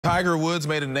Tiger Woods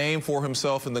made a name for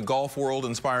himself in the golf world,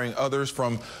 inspiring others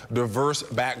from diverse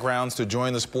backgrounds to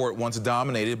join the sport once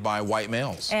dominated by white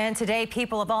males. And today,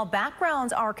 people of all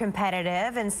backgrounds are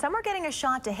competitive, and some are getting a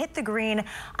shot to hit the green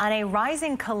on a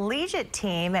rising collegiate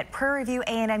team at Prairie View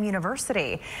A&M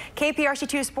University.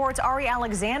 KPRC2 Sports' Ari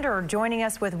Alexander joining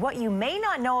us with what you may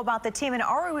not know about the team. And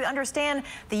Ari, we understand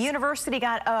the university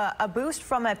got a boost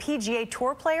from a PGA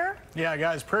Tour player? Yeah,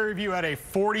 guys, Prairie View had a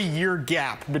 40-year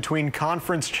gap between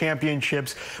conference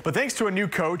championships, but thanks to a new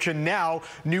coach and now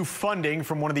new funding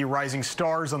from one of the rising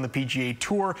stars on the PGA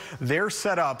Tour, they're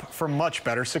set up for much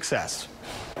better success.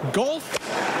 Golf?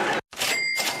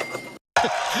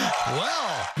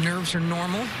 Well, nerves are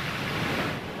normal.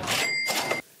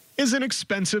 Is an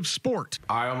expensive sport.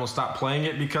 I almost stopped playing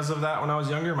it because of that when I was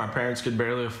younger. My parents could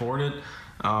barely afford it.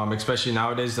 Especially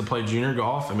nowadays to play junior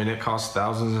golf. I mean, it costs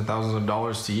thousands and thousands of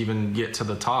dollars to even get to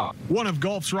the top. One of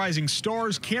golf's rising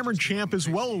stars, Cameron Champ, is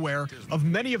well aware of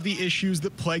many of the issues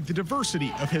that plague the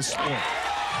diversity of his sport.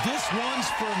 This one's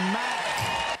for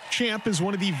Matt. Champ is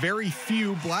one of the very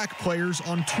few black players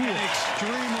on tour. An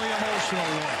extremely emotional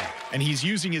one. And he's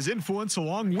using his influence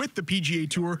along with the PGA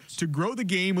Tour to grow the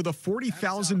game with a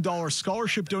 $40,000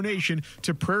 scholarship donation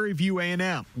to Prairie View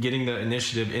A&M. Getting the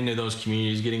initiative into those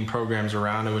communities, getting programs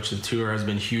around it, which the tour has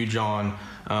been huge on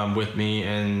with me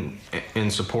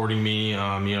and supporting me. You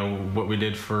know, what we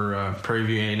did for Prairie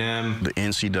View A&M. The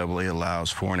NCAA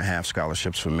allows 4.5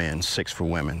 scholarships for men, 6 for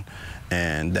women.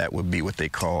 And that would be what they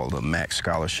call the max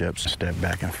scholarships. Step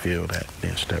back and feel that,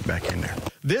 then step back in there.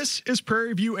 This is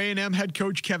Prairie View A&M head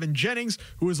coach Kevin Jennings,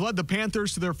 who has led the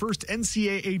Panthers to their first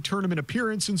NCAA tournament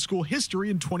appearance in school history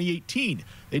in 2018.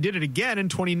 They did it again in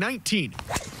 2019.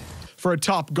 For a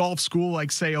top golf school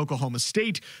like, say, Oklahoma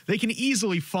State, they can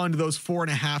easily fund those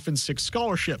 4.5 and 6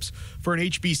 scholarships. For an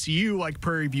HBCU like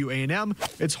Prairie View A&M,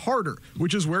 it's harder,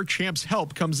 which is where Champ's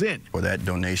help comes in. Well, that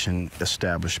donation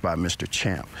established by Mr.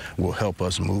 Champ will help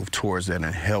us move towards that and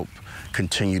help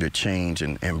continue to change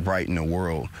and brighten the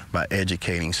world by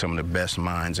educating some of the best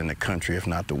minds in the country, if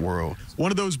not the world.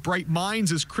 One of those bright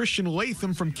minds is Christian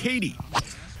Latham from Katy.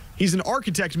 He's an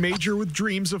architect major with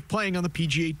dreams of playing on the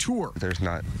PGA Tour. There's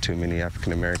not too many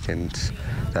African Americans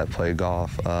that play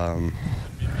golf.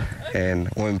 And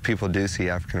when people do see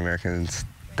African Americans,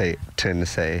 they tend to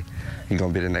say, you're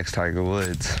going to be the next Tiger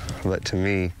Woods. But to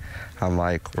me, I'm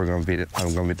like, I'm going to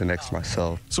be the next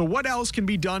myself. So what else can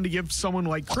be done to give someone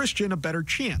like Christian a better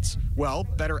chance? Well,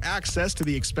 better access to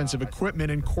the expensive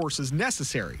equipment and courses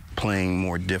necessary. Playing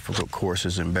more difficult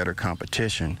courses and better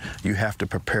competition, you have to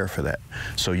prepare for that.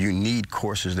 So you need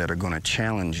courses that are going to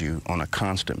challenge you on a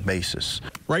constant basis.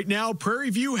 Right now, Prairie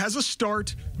View has a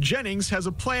start, Jennings has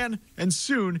a plan, and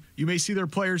soon you may see their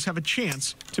players have a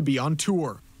chance to be on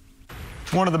tour.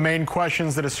 One of the main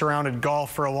questions that has surrounded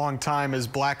golf for a long time is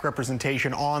black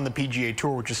representation on the PGA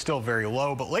Tour, which is still very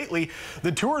low. But lately,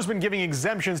 the tour has been giving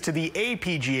exemptions to the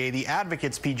APGA, the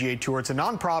Advocates PGA Tour. It's a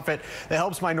nonprofit that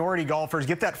helps minority golfers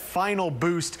get that final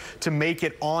boost to make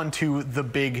it onto the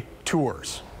big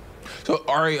tours. So,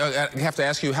 Ari, I have to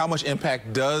ask you, how much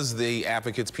impact does the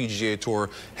Advocates PGA Tour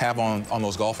have on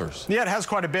those golfers? Yeah, it has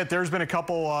quite a bit. There's been a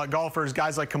couple golfers,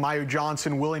 guys like Kamayu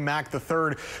Johnson, Willie Mack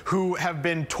III, who have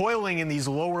been toiling in these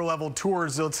lower-level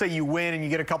tours. Let's say you win and you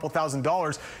get a couple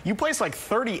 $1,000s. You place like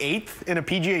 38th in a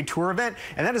PGA Tour event,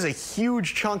 and that is a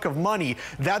huge chunk of money.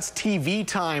 That's TV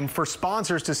time for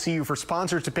sponsors to see you, for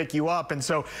sponsors to pick you up. And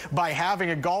so by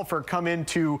having a golfer come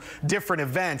into different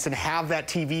events and have that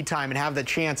TV time and have that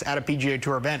chance at a PGA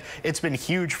Tour event, it's been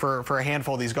huge for a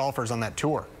handful of these golfers on that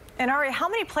tour. And Ari, how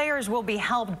many players will be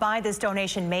helped by this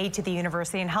donation made to the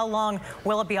university, and how long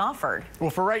will it be offered?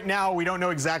 Well, for right now, we don't know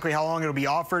exactly how long it'll be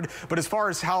offered, but as far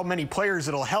as how many players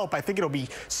it'll help, I think it'll be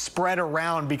spread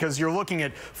around, because you're looking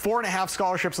at 4.5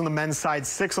 scholarships on the men's side,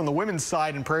 6 on the women's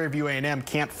side, and Prairie View A&M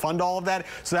can't fund all of that,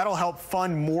 so that'll help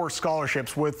fund more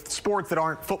scholarships. With sports that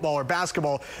aren't football or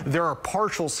basketball, there are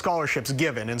partial scholarships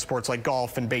given in sports like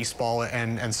golf and baseball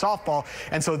and softball,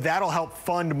 and so that'll help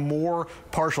fund more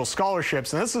partial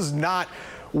scholarships. And this is not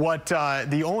what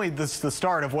the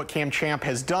start of what Cam Champ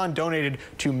has done, donated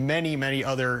to many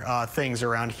other things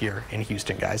around here in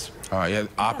Houston, guys. All right, yeah,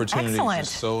 opportunity Excellent. is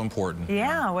so important.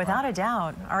 Yeah, without a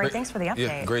doubt. All right, thanks for the update.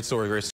 Yeah, great story, great story.